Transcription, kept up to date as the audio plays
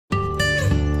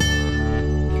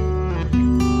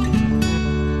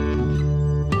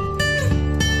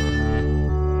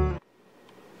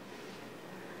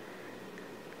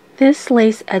This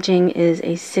lace edging is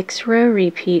a 6-row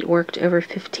repeat worked over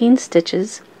 15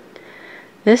 stitches.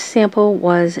 This sample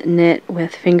was knit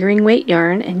with fingering weight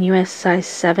yarn and US size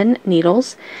 7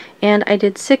 needles, and I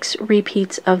did 6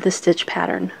 repeats of the stitch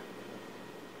pattern.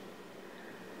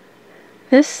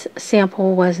 This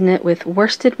sample was knit with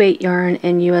worsted weight yarn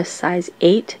and US size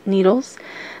 8 needles.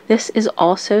 This is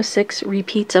also 6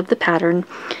 repeats of the pattern,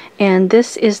 and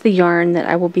this is the yarn that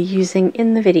I will be using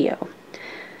in the video.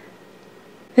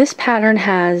 This pattern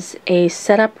has a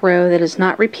setup row that is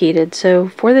not repeated, so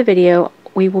for the video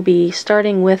we will be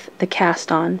starting with the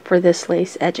cast on for this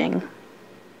lace edging.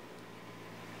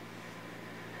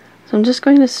 So I'm just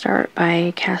going to start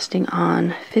by casting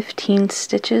on 15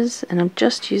 stitches, and I'm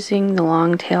just using the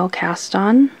long tail cast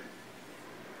on.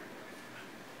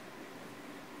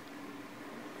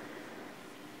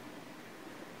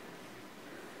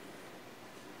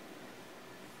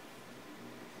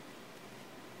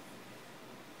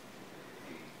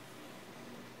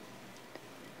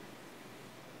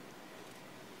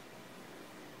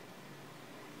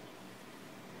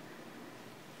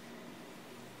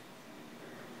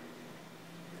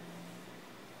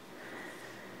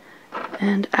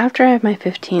 And after I have my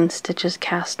 15 stitches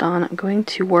cast on, I'm going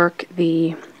to work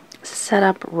the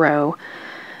setup row,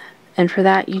 and for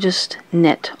that you just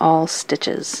knit all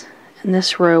stitches, and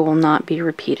this row will not be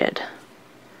repeated.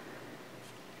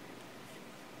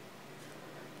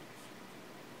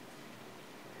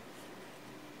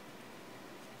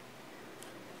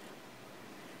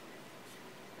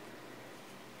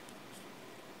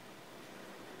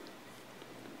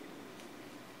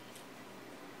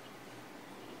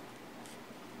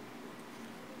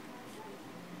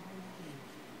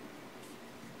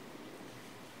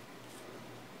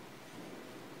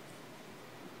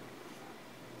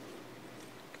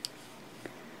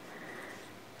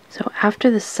 So after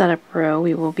the setup row,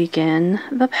 we will begin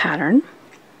the pattern.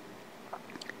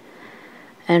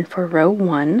 And for row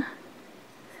 1,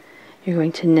 you're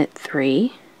going to knit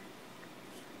 3,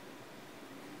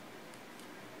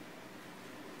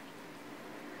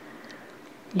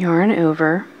 yarn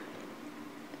over,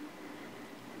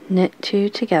 knit 2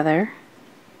 together,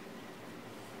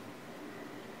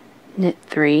 knit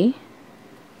 3,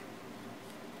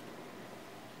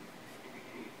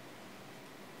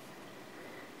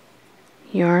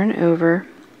 yarn over,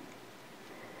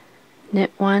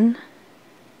 knit 1,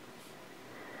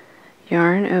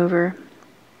 yarn over,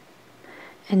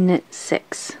 and knit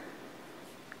 6.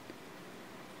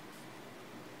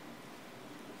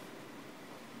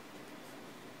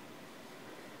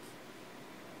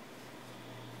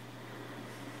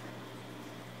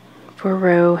 For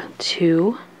row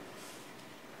 2,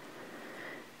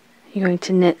 you're going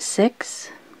to knit 6,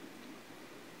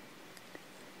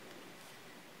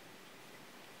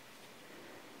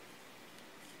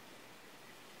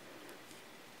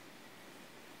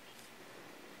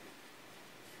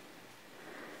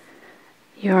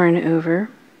 yarn over,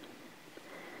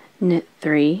 knit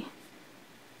 3,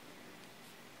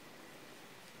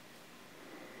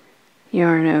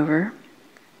 yarn over,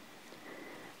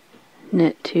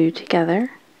 knit 2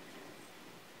 together,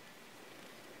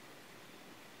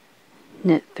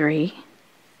 knit 3,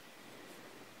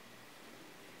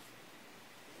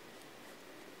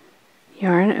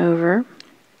 yarn over,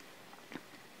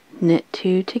 knit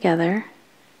 2 together,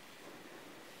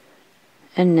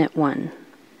 and knit 1.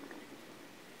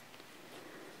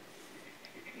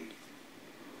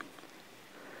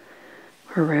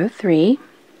 For row 3,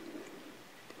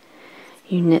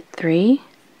 you knit 3,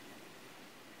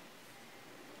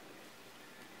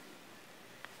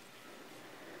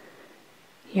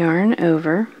 yarn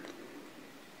over,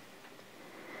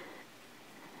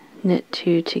 knit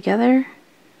 2 together,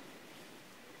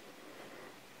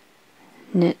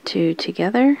 knit 2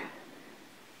 together,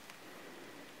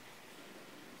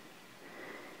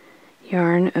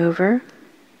 yarn over,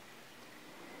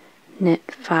 knit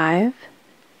 5,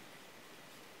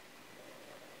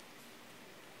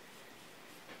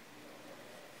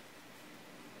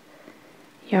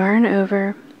 yarn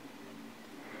over,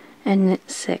 and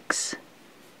knit 6.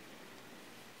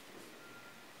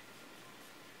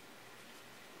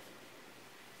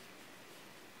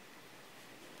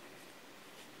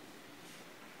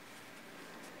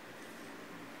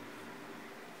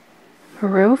 For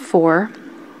row 4,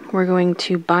 we're going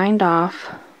to bind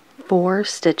off 4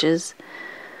 stitches.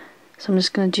 So I'm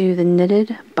just going to do the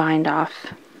knitted bind off.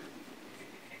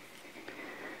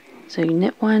 So you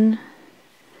knit 1,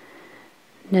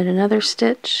 knit another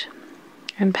stitch,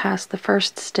 and pass the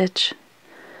first stitch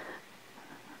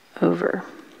over.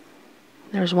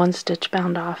 There's 1 stitch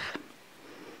bound off.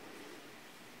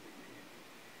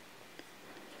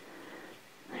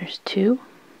 There's 2,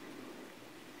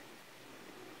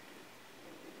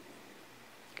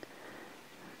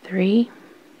 3,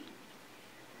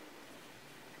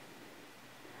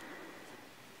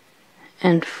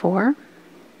 and 4.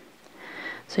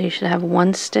 So you should have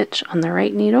 1 stitch on the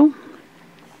right needle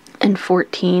and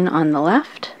 14 on the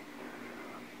left.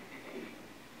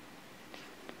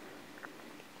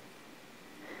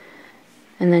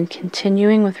 And then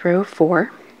continuing with row 4,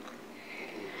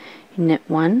 you knit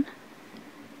 1,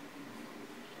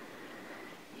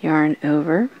 yarn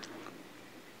over,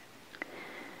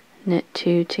 knit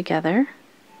 2 together,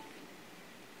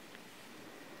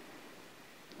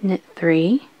 knit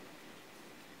 3,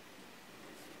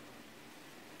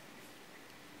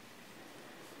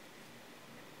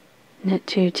 knit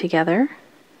 2 together,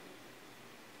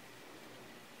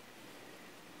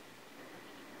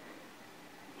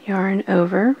 yarn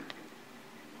over,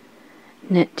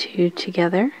 knit 2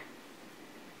 together,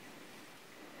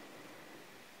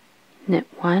 knit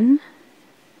 1,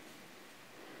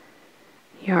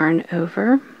 yarn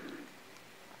over,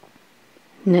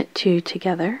 knit 2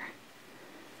 together,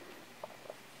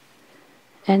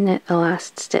 and knit the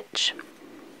last stitch.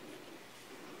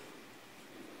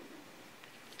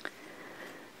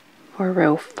 For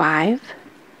row 5,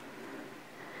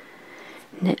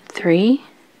 knit 3,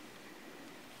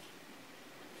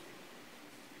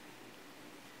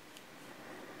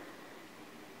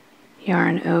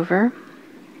 yarn over,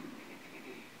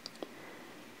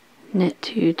 knit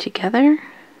 2 together,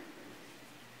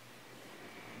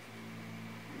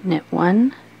 knit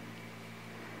 1,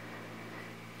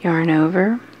 yarn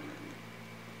over,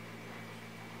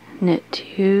 knit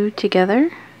 2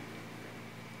 together,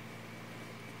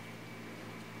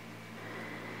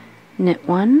 knit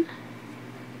 1,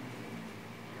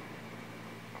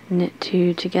 knit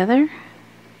 2 together,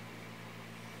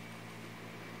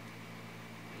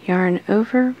 yarn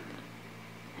over,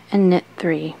 and knit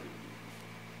 3.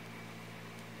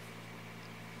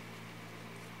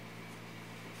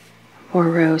 For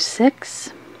row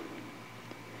 6,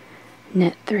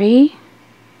 knit 3,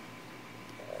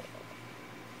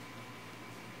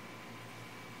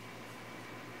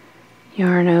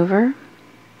 yarn over,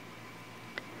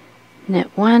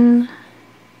 knit 1,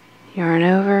 yarn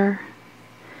over,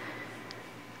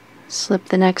 slip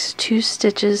the next 2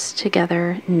 stitches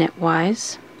together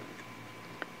knitwise,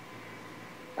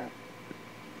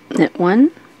 knit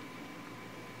 1,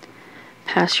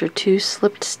 pass your 2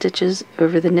 slipped stitches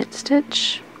over the knit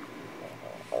stitch,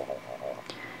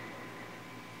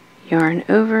 yarn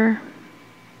over,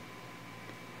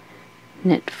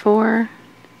 knit 4,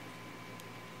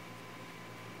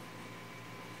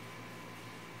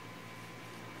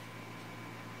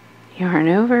 yarn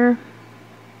over,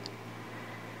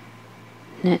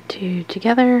 knit 2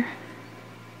 together,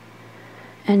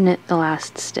 and knit the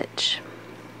last stitch.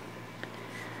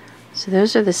 So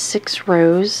those are the 6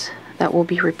 rows that will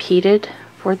be repeated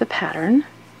for the pattern.